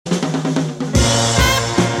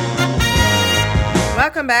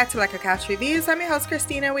Welcome back to Like a Couch Reviews. I'm your host,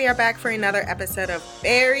 Christina. We are back for another episode of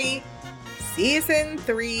Barry, Season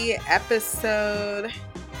 3, episode, I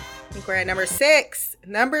think we're at number 6,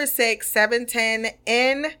 710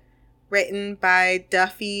 N, written by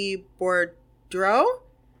Duffy Boudreau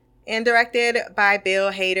and directed by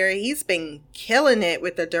Bill Hader. He's been killing it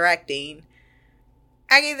with the directing.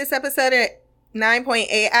 I gave this episode a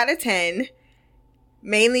 9.8 out of 10.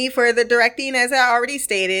 Mainly for the directing, as I already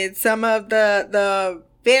stated, some of the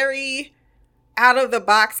very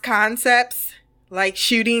out-of-the-box concepts, like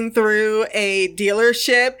shooting through a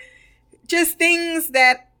dealership, just things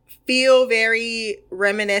that feel very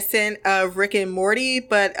reminiscent of Rick and Morty,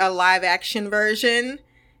 but a live-action version,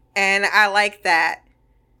 and I like that.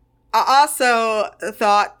 I also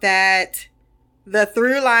thought that the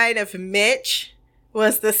through line of Mitch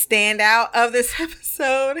was the standout of this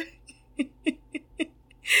episode.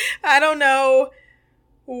 I don't know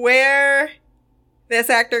where this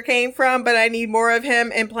actor came from, but I need more of him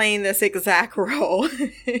in playing this exact role.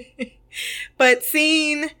 But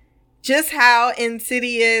seeing just how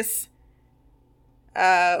insidious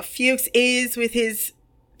Fuchs is with his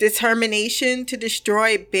determination to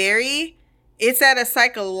destroy Barry, it's at a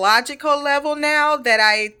psychological level now that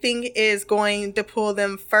I think is going to pull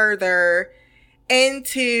them further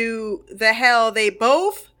into the hell they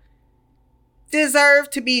both deserve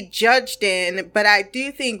to be judged in, but I do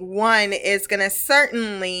think one is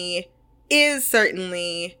certainly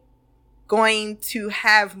going to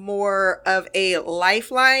have more of a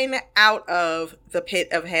lifeline out of the pit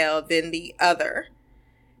of hell than the other.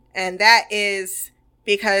 And that is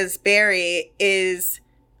because Barry is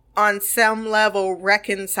on some level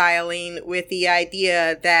reconciling with the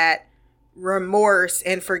idea that remorse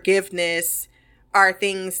and forgiveness are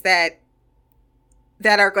things that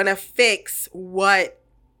are going to fix what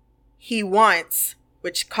he wants,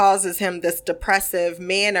 which causes him this depressive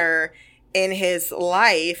manner in his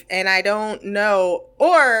life. And I don't know,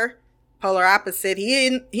 or polar opposite,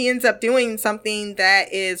 he ends up doing something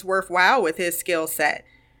that is worthwhile with his skill set.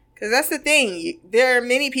 Because that's the thing. There are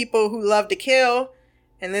many people who love to kill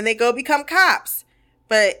and then they go become cops.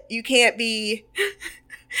 But you can't be...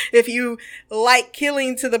 If you like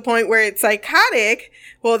killing to the point where it's psychotic,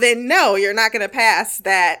 well then no, you're not going to pass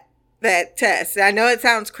that test. I know it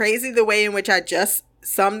sounds crazy the way in which I just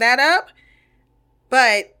summed that up,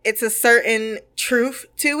 but it's a certain truth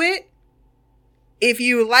to it. If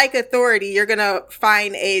you like authority, you're going to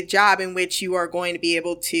find a job in which you are going to be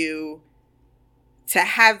able to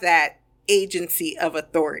have that agency of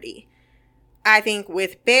authority. I think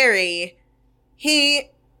with Barry, he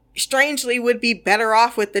strangely would be better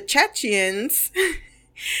off with the Chechens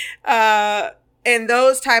and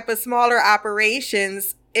those type of smaller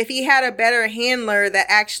operations if he had a better handler that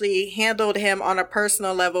actually handled him on a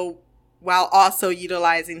personal level while also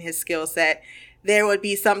utilizing his skill set. There would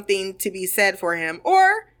be something to be said for him.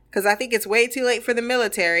 Or, because I think it's way too late for the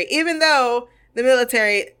military, even though the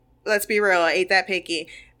military, let's be real, ain't that picky.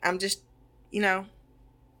 I'm just,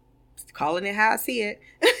 calling it how I see it.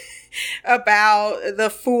 About the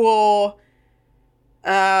full,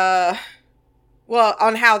 on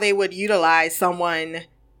how they would utilize someone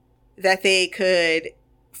that they could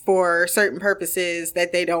for certain purposes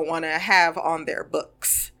that they don't want to have on their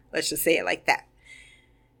books. Let's just say it like that.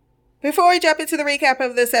 Before we jump into the recap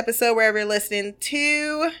of this episode, wherever you're listening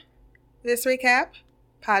to this recap,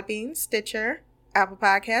 Podbean, Stitcher, Apple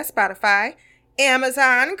Podcasts, Spotify,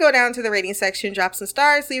 Amazon, go down to the rating section, drop some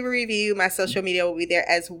stars, leave a review. My social media will be there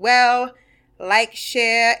as well. Like,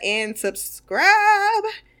 share, and subscribe.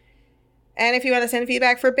 And if you want to send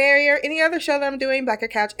feedback for Barry or any other show that I'm doing,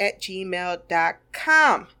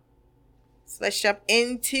 blackercouch@gmail.com. So let's jump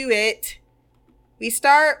into it. We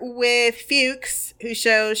start with Fuchs, who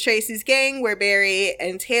shows Tracy's gang where Barry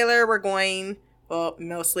and Taylor were going, well,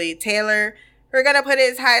 mostly Taylor, we're going to put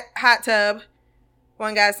his hot tub.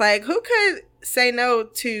 One guy's like, who could say no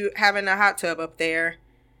to having a hot tub up there?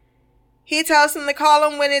 He tells him to call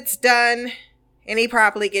him when it's done, and he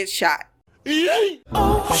promptly gets shot.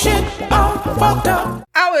 Oh shit, I fucked up.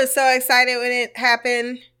 I was so excited when it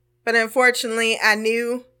happened, but unfortunately I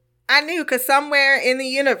knew because somewhere in the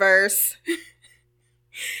universe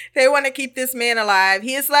they want to keep this man alive.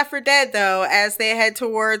 He is left for dead though as they head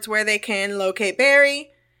towards where they can locate Barry.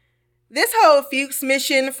 This whole Fuchs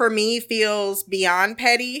mission for me feels beyond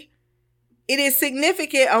petty. It is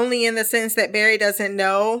significant only in the sense that Barry doesn't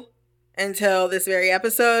know until this very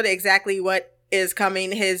episode exactly what is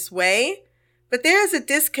coming his way. But there is a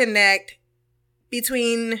disconnect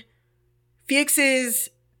between Fuchs's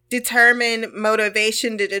determined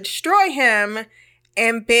motivation to destroy him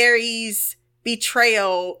and Barry's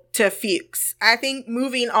betrayal to Fuchs. I think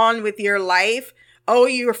moving on with your life,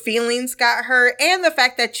 your feelings got hurt, and the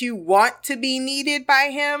fact that you want to be needed by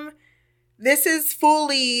him, this is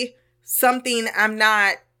fully something I'm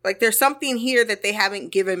not, like, there's something here that they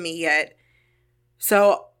haven't given me yet.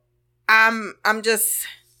 So I'm just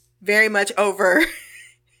very much over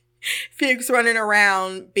Fuchs running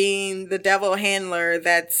around being the devil handler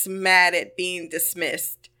that's mad at being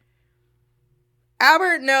dismissed.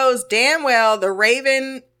 Albert knows damn well the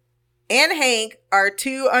Raven and Hank are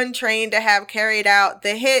too untrained to have carried out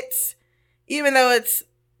the hits, even though it's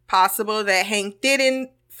possible that Hank did in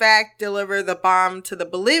fact deliver the bomb to the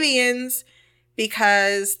Bolivians,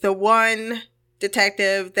 because the one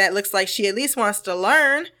detective that looks like she at least wants to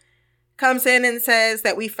learn comes in and says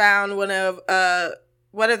that we found one of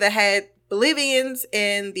the head Bolivians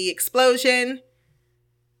in the explosion.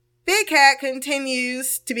 Big Cat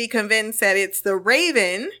continues to be convinced that it's the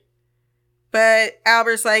Raven, but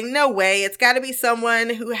Albert's like, no way, it's got to be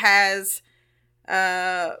someone who has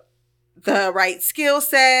the right skill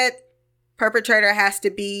set. Perpetrator has to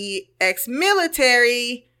be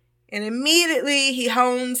ex-military, and immediately he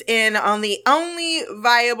hones in on the only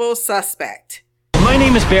viable suspect. My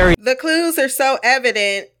name is Barry. The clues are so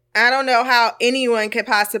evident, I don't know how anyone could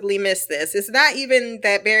possibly miss this. It's not even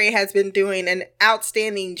that Barry has been doing an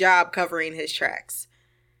outstanding job covering his tracks.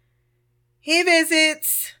 He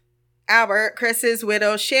visits Albert, Chris's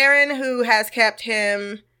widow, Sharon, who has kept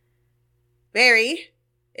him, Barry,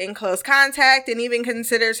 in close contact and even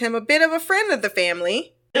considers him a bit of a friend of the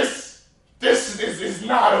family. This is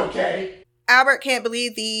not okay. Albert can't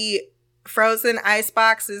believe the frozen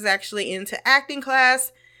icebox is actually into acting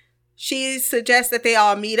class. She suggests that they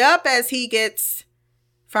all meet up as he gets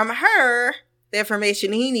from her the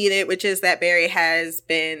information he needed, which is that Barry has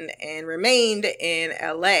been and remained in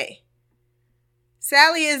LA.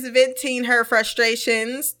 Sally is venting her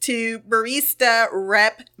frustrations to barista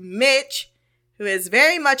rep Mitch, who is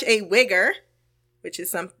very much a wigger, which is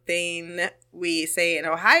something we say in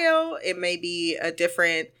Ohio. It may be a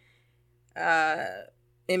different,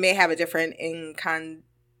 it may have a different incarnation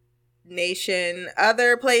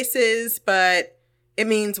other places, but it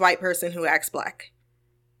means white person who acts black.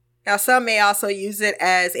 Now, some may also use it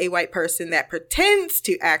as a white person that pretends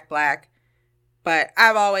to act black, but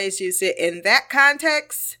I've always used it in that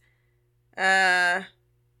context,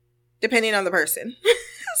 depending on the person.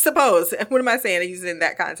 Suppose, what am I saying? I use it in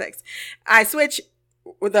that context. I switch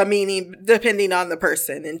with the meaning depending on the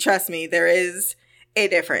person, and trust me, there is a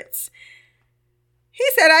difference. He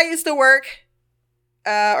said, I used to work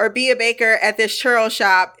or be a baker at this churro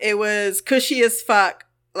shop. It was cushy as fuck.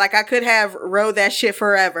 Like, I could have rode that shit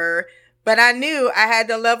forever, but I knew I had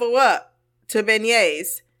to level up to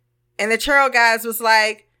beignets. And the churro guys was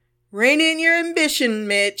like, rein in your ambition,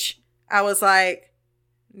 Mitch. I was like,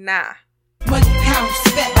 nah. 1 pound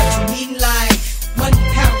respect what you eating like. 1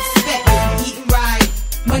 pound respect what you eating right.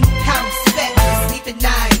 1 pound respect when you sleep at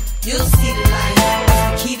night. You'll see the light.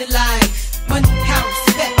 That's the key to life. 1 pound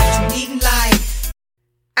respect what you eating like.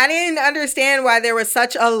 I didn't understand why there was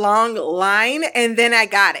such a long line, and then I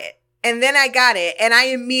got it. And I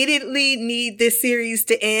immediately need this series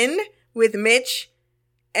to end with Mitch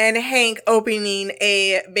and Hank opening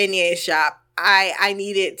a beignet shop. I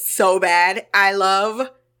need it so bad. I love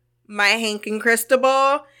my Hank and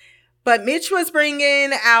Cristobal, but Mitch was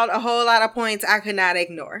bringing out a whole lot of points I could not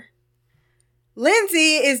ignore.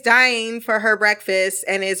 Lindsay is dying for her breakfast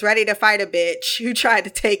and is ready to fight a bitch who tried to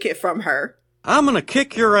take it from her. I'm gonna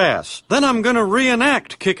kick your ass. Then I'm gonna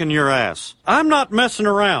reenact kicking your ass. I'm not messing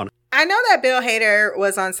around. I know that Bill Hader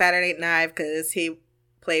was on Saturday Night Live because he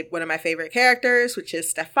played one of my favorite characters, which is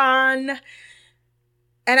Stefan.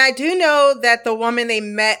 And I do know that the woman they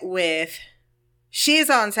met with, she's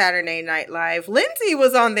on Saturday Night Live. Lindsay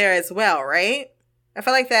was on there as well, right? I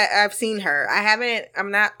feel like that I've seen her.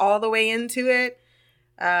 I'm not all the way into it.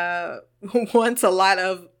 Once a lot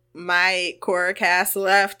of my core cast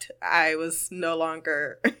left, I was no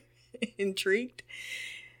longer intrigued.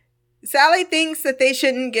 Sally thinks that they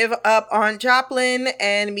shouldn't give up on Joplin,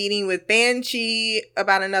 and meeting with Banshee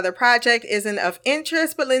about another project isn't of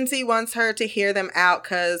interest, but Lindsay wants her to hear them out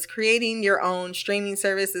because creating your own streaming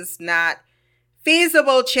service is not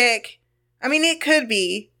feasible, chick. I mean, it could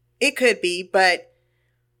be, but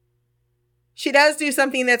she does do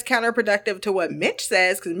something that's counterproductive to what Mitch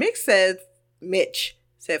says, because Mitch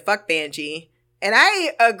said, fuck Banshee. And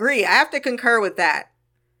I agree. I have to concur with that.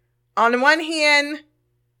 On the one hand,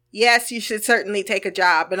 yes, you should certainly take a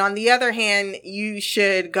job. But on the other hand, you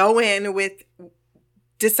should go in with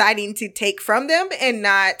deciding to take from them and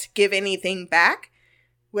not give anything back.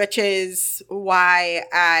 which is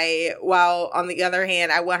why while on the other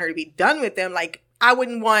hand, I want her to be done with them. Like, I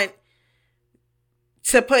wouldn't want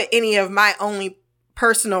to put any of my only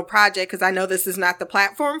personal project, because I know this is not the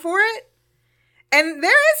platform for it. And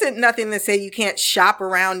there isn't nothing to say you can't shop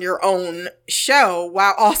around your own show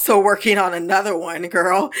while also working on another one,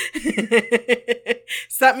 girl.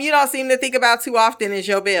 Something you don't seem to think about too often is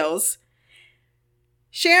your bills.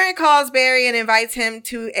 Sharon calls Barry and invites him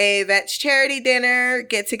to a Vet's charity dinner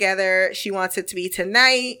get together. She wants it to be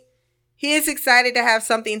tonight. He is excited to have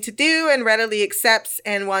something to do and readily accepts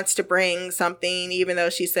and wants to bring something, even though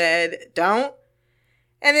she said don't.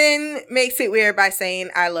 And then makes it weird by saying,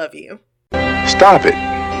 I love you. Stop it.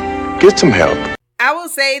 Get some help. I will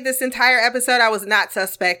say this entire episode, I was not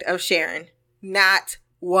suspect of Sharon. Not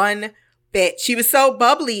one bit. She was so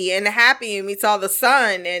bubbly and happy and we saw the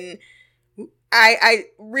sun. And I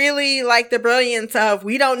really like the brilliance of,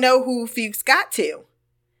 we don't know who Fuchs got to.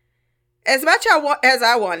 As much as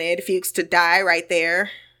I wanted Fuchs to die right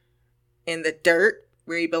there in the dirt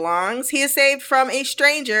where he belongs, he is saved from a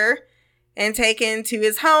stranger and taken to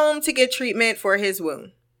his home to get treatment for his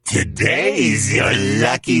wound. Today's your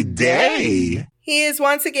lucky day. He is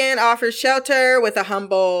once again offered shelter with a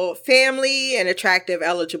humble family, an attractive,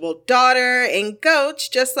 eligible daughter, and Goach,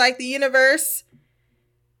 just like the universe,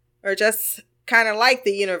 or just kind of like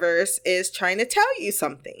the universe, is trying to tell you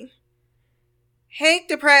something. Hank,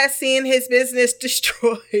 depressed, seeing his business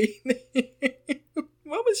destroyed.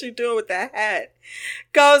 What was she doing with that hat?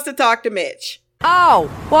 Goes to talk to Mitch. Oh,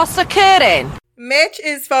 what's the kidding? Mitch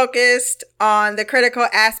is focused on the critical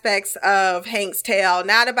aspects of Hank's tale,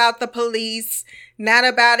 not about the police, not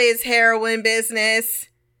about his heroin business,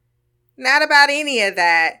 not about any of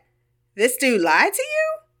that. This dude lied to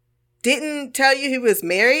you? Didn't tell you he was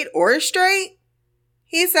married or straight?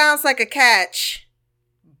 He sounds like a catch,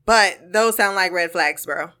 but those sound like red flags,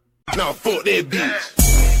 bro. Now fuck that bitch.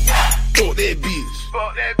 Fuck that bitch.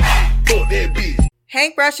 Fuck that bitch. Fuck that bitch.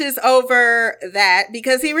 Hank brushes over that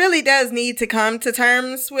because he really does need to come to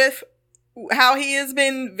terms with how he has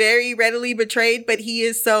been very readily betrayed, but he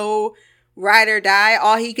is so ride or die.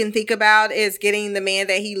 All he can think about is getting the man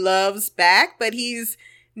that he loves back, but he's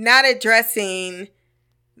not addressing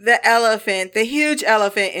the elephant, the huge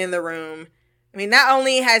elephant in the room. I mean, not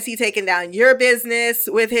only has he taken down your business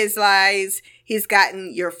with his lies, he's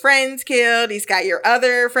gotten your friends killed. He's got your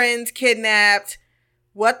other friends kidnapped.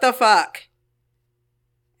 What the fuck?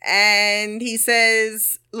 And he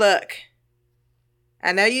says, look,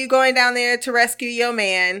 I know you going down there to rescue your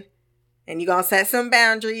man and you're going to set some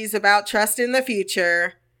boundaries about trust in the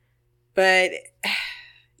future. But,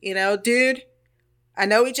 you know, dude, I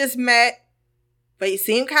know we just met, but you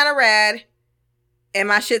seem kind of rad and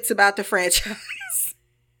my shit's about to franchise.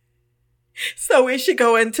 So we should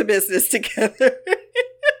go into business together.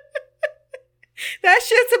 That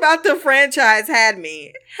shit's about to franchise had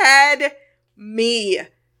me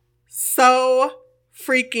so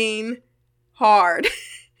freaking hard.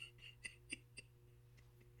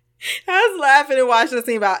 I was laughing and watching the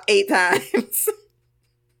scene about 8 times.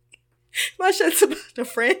 My shit's about to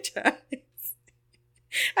franchise.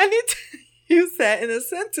 I need to use that in a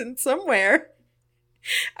sentence somewhere.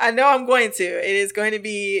 I know I'm going to. It is going to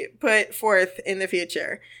be put forth in the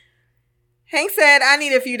future. Hank said, I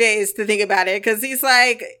need a few days to think about it because he's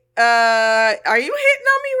like, are you hitting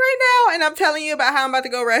on me right now? And I'm telling you about how I'm about to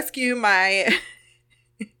go rescue my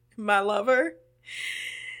lover.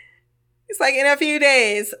 It's like in a few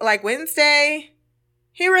days, like Wednesday.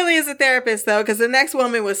 He really is a therapist though, because the next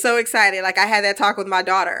woman was so excited. Like I had that talk with my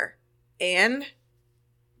daughter. And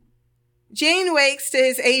Gene wakes to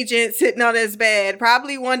his agent sitting on his bed,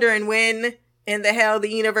 probably wondering when in the hell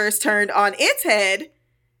the universe turned on its head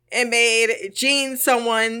and made Gene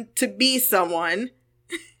someone to be someone.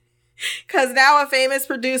 Because now a famous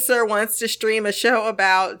producer wants to stream a show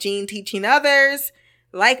about Gene teaching others,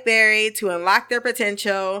 like Barry, to unlock their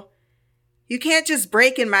potential. You can't just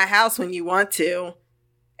break in my house when you want to.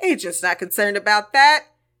 Agent's not concerned about that.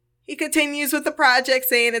 He continues with the project,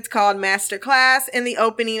 saying it's called Masterclass, and the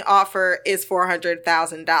opening offer is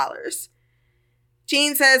 $400,000.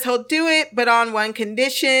 Gene says he'll do it, but on one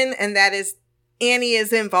condition, and that is Annie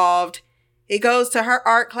is involved. He goes to her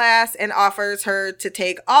art class and offers her to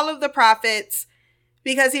take all of the profits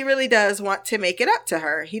because he really does want to make it up to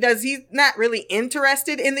her. He's not really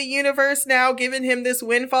interested in the universe now, giving him this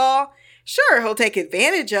windfall. Sure, he'll take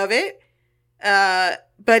advantage of it.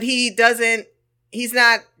 But he's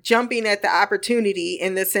not jumping at the opportunity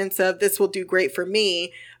in the sense of this will do great for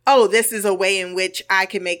me. Oh, this is a way in which I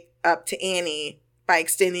can make up to Annie by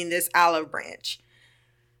extending this olive branch.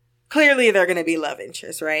 Clearly they're going to be love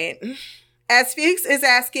interests, right? As Fuchs is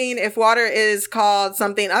asking if water is called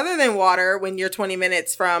something other than water when you're 20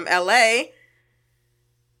 minutes from LA,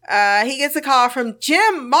 he gets a call from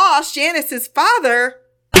Jim Moss, Janice's father.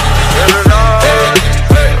 Welcome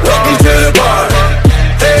to the bar.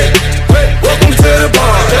 Hey, welcome to the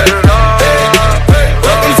bar.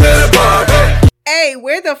 Welcome to the bar. Hey,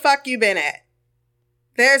 where the fuck you been at?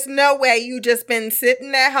 There's no way you just been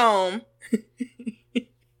sitting at home.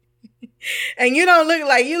 And you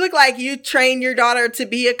look like you trained your daughter to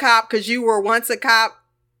be a cop because you were once a cop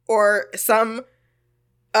or some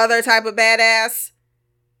other type of badass.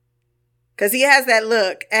 Because he has that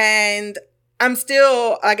look. And I'm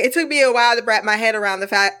still, it took me a while to wrap my head around the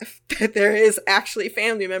fact that there is actually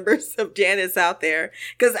family members of Janice out there.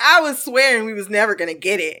 Because I was swearing we was never going to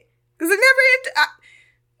get it. Because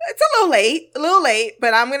it's a little late,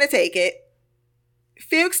 but I'm going to take it.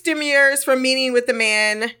 Fuchs demurs from meeting with the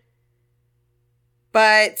man.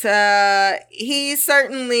 But he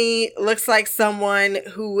certainly looks like someone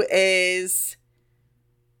who is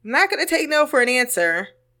not going to take no for an answer.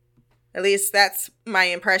 At least that's my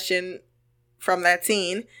impression from that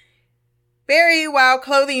scene. Barry, while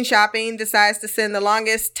clothing shopping, decides to send the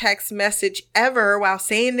longest text message ever while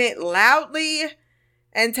saying it loudly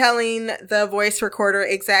and telling the voice recorder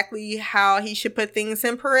exactly how he should put things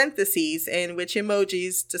in parentheses and which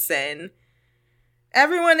emojis to send.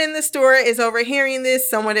 Everyone in the store is overhearing this.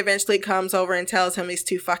 Someone eventually comes over and tells him he's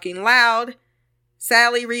too fucking loud.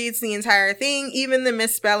 Sally reads the entire thing, even the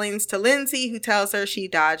misspellings, to Lindsay, who tells her she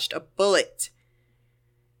dodged a bullet.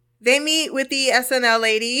 They meet with the SNL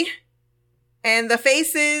lady, and the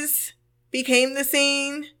faces became the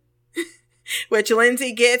scene, which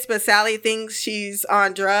Lindsay gets, but Sally thinks she's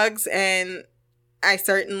on drugs, and I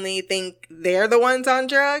certainly think they're the ones on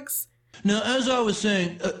drugs. Now, as I was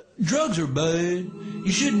saying, drugs are bad.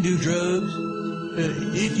 You shouldn't do drugs.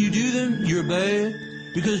 If you do them, you're bad.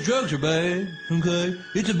 Because drugs are bad, okay?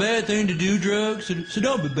 It's a bad thing to do drugs, so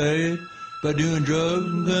don't be bad by doing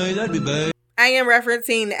drugs, okay? That'd be bad. I am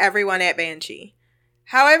referencing everyone at Banshee.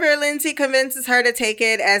 However, Lindsay convinces her to take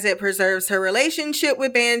it as it preserves her relationship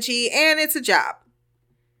with Banshee, and it's a job.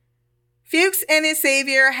 Fuchs and his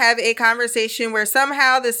savior have a conversation where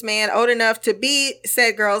somehow this man old enough to be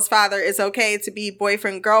said girl's father is okay to be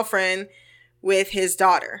boyfriend-girlfriend with his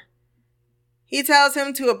daughter. He tells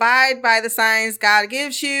him to abide by the signs God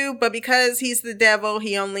gives you, but because he's the devil,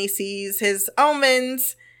 he only sees his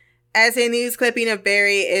omens, as a news clipping of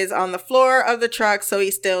Barry is on the floor of the truck, so he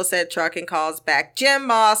steals said truck and calls back Jim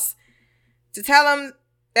Moss to tell him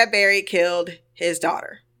that Barry killed his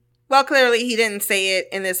daughter. Well, clearly he didn't say it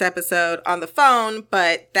in this episode on the phone,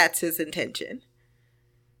 but that's his intention.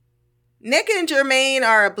 Nick and Jermaine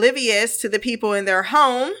are oblivious to the people in their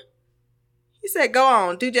home. He said, go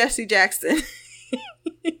on, do Jesse Jackson.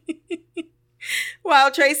 While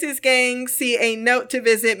Tracy's gang see a note to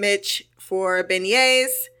visit Mitch for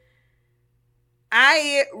beignets.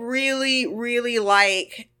 I really, really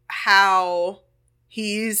like how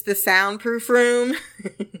he used the soundproof room.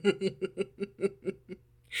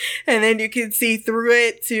 And then you can see through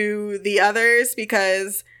it to the others,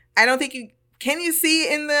 because I don't think can you see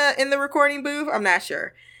in the recording booth? I'm not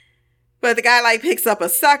sure. But the guy picks up a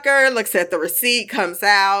sucker, looks at the receipt, comes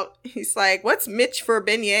out. He's like, what's Mitch for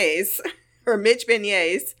beignets? Or Mitch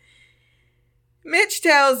beignets. Mitch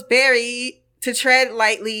tells Barry to tread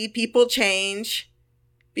lightly, people change,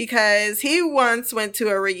 because he once went to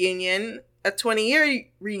a reunion, a 20-year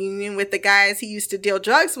reunion with the guys he used to deal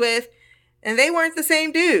drugs with, and they weren't the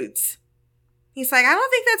same dudes. He's like, I don't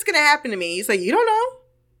think that's going to happen to me. He's like, you don't know?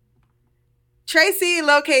 Tracy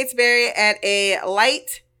locates Barry at a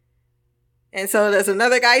light. And so there's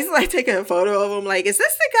another guy. He's taking a photo of him. Is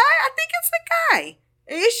this the guy? I think it's the guy.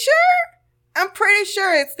 Are you sure? I'm pretty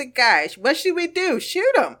sure it's the guy. What should we do?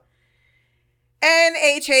 Shoot him. And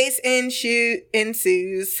a chase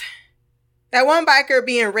ensues. That one biker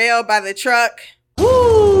being railed by the truck.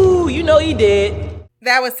 Woo! You know he did.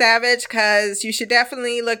 That was savage, because you should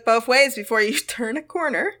definitely look both ways before you turn a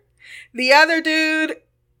corner. The other dude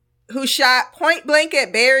who shot point blank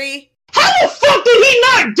at Barry. How the fuck did he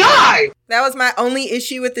not die? That was my only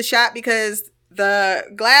issue with the shot, because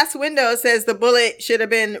the glass window says the bullet should have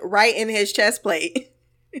been right in his chest plate.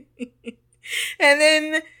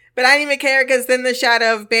 But I didn't even care, because then the shot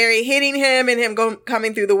of Barry hitting him and him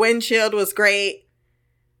coming through the windshield was great.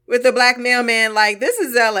 With the black mailman this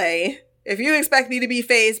is LA. If you expect me to be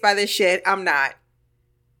fazed by this shit, I'm not.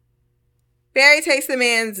 Barry takes the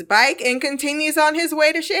man's bike and continues on his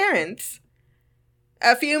way to Sharon's.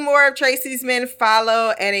 A few more of Tracy's men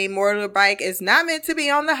follow, and a motorbike is not meant to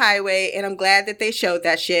be on the highway, and I'm glad that they showed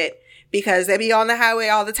that shit, because they be on the highway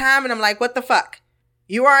all the time. And I'm like, what the fuck?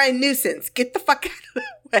 You are a nuisance. Get the fuck out of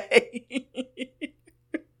the way.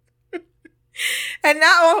 And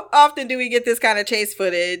not often do we get this kind of chase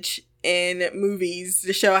footage in movies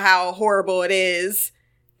to show how horrible it is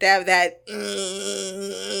to have that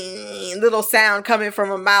little sound coming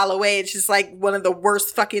from a mile away. It's just like one of the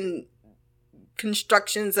worst fucking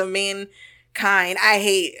constructions of mankind. I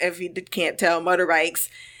hate, if you can't tell, motorbikes.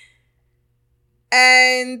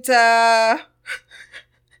 And the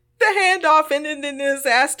handoff ended in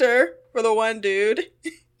disaster for the one dude.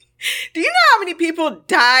 Do you know how many people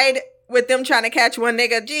died with them trying to catch one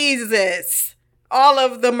nigga? Jesus. All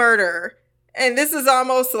of the murder. And this is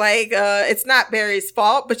almost like, it's not Barry's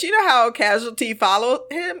fault, but you know how casualties follow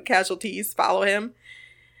him?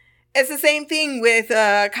 It's the same thing with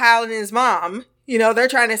Kyle and his mom. You know, they're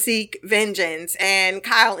trying to seek vengeance, and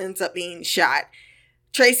Kyle ends up being shot.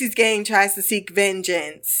 Tracy's gang tries to seek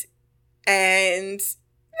vengeance, and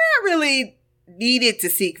not really needed to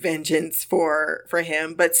seek vengeance for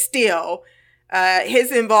him, but still,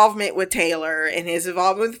 his involvement with Taylor and his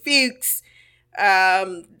involvement with Fuchs,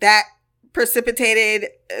 that precipitated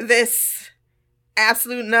this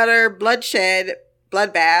absolute and utter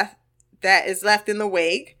bloodbath that is left in the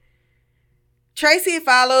wake. Tracy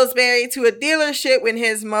follows Barry to a dealership when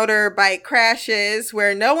his motorbike crashes,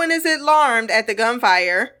 where no one is alarmed at the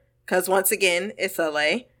gunfire, because once again, it's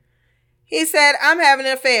LA. He said, "I'm having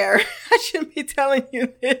an affair." I shouldn't be telling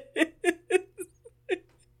you this.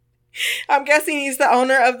 I'm guessing he's the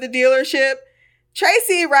owner of the dealership.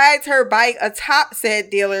 Tracy rides her bike atop said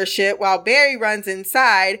dealership while Barry runs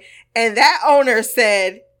inside, and that owner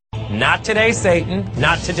said, "Not today, Satan.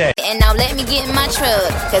 Not today." And now let me get in my truck,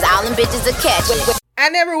 because all them bitches are catching. I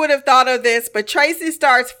never would have thought of this, but Tracy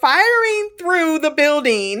starts firing through the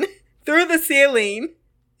building, through the ceiling,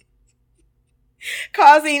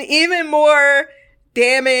 causing even more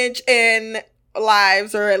damage and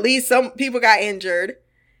lives, or at least some people got injured.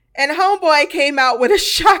 And homeboy came out with a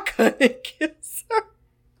shotgun and kills her.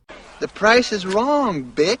 The price is wrong,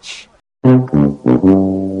 bitch.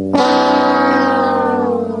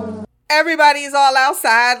 Everybody's all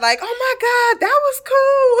outside like, oh my God, that was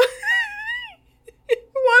cool.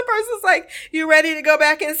 One person's like, you ready to go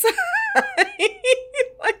back inside?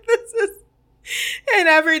 Like, this is an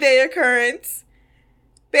everyday occurrence.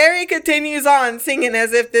 Barry continues on singing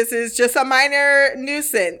as if this is just a minor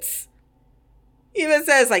nuisance. He even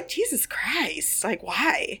says, like, Jesus Christ, like,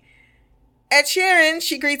 why? At Sharon,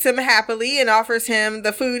 she greets him happily and offers him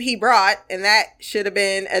the food he brought, and that should have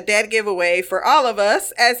been a dead giveaway for all of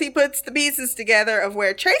us as he puts the pieces together of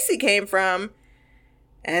where Tracy came from.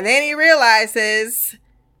 And then he realizes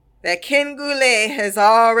that Ken Goulet has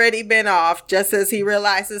already been off, just as he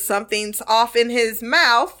realizes something's off in his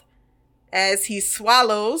mouth as he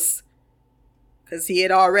swallows, because he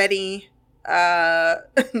had already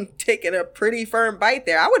taken a pretty firm bite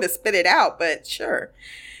there. I would have spit it out, but sure.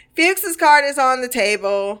 Fuchs's card is on the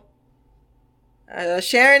table.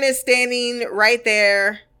 Sharon is standing right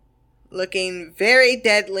there, looking very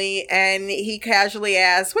deadly, and he casually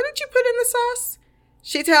asks, "What did you put in the sauce?"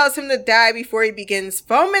 She tells him to die before he begins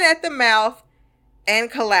foaming at the mouth and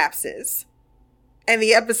collapses. And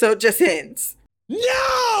the episode just ends. No!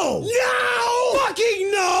 No!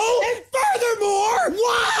 Fucking no! And furthermore,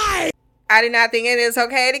 why? I do not think it is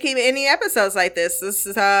okay to keep ending episodes like this. This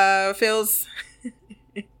is, feels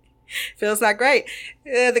not great.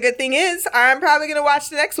 The good thing is, I'm probably going to watch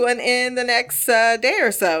the next one in the next day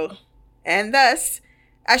or so. And thus,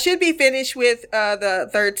 I should be finished with the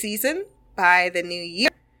third season by the new year.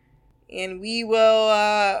 And we will,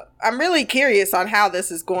 I'm really curious on how this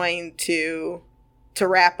is going to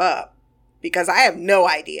wrap up, because I have no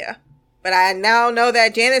idea. But I now know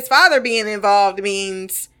that Janet's father being involved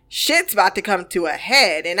means shit's about to come to a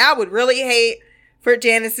head. And I would really hate for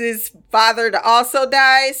Janice's father to also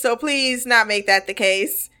die. So please not make that the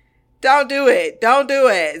case. Don't do it. Don't do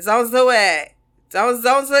it. Don't do it.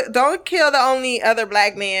 Don't kill the only other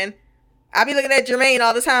black man. I be looking at Jermaine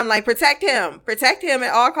all the time like, protect him. Protect him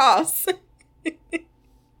at all costs.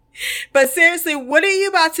 But seriously, what are you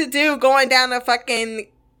about to do going down to fucking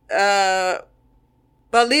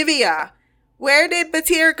Bolivia? Where did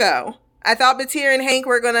Batir go? I thought Batir and Hank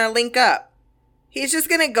were going to link up. He's just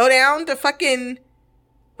going to go down to fucking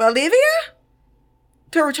Bolivia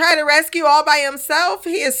to try to rescue all by himself?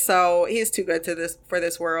 He is too good for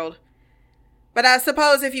this world. But I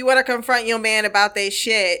suppose if you want to confront your man about their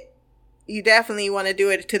shit, you definitely want to do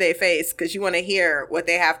it to their face, because you want to hear what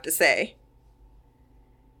they have to say.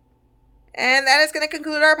 And that is going to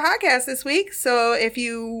conclude our podcast this week. So if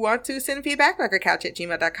you want to send feedback,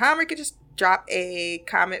 blackercouch@gmail.com, or you can just drop a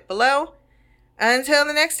comment below. Until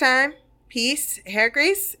the next time, peace, hair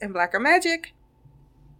grease, and blacker magic.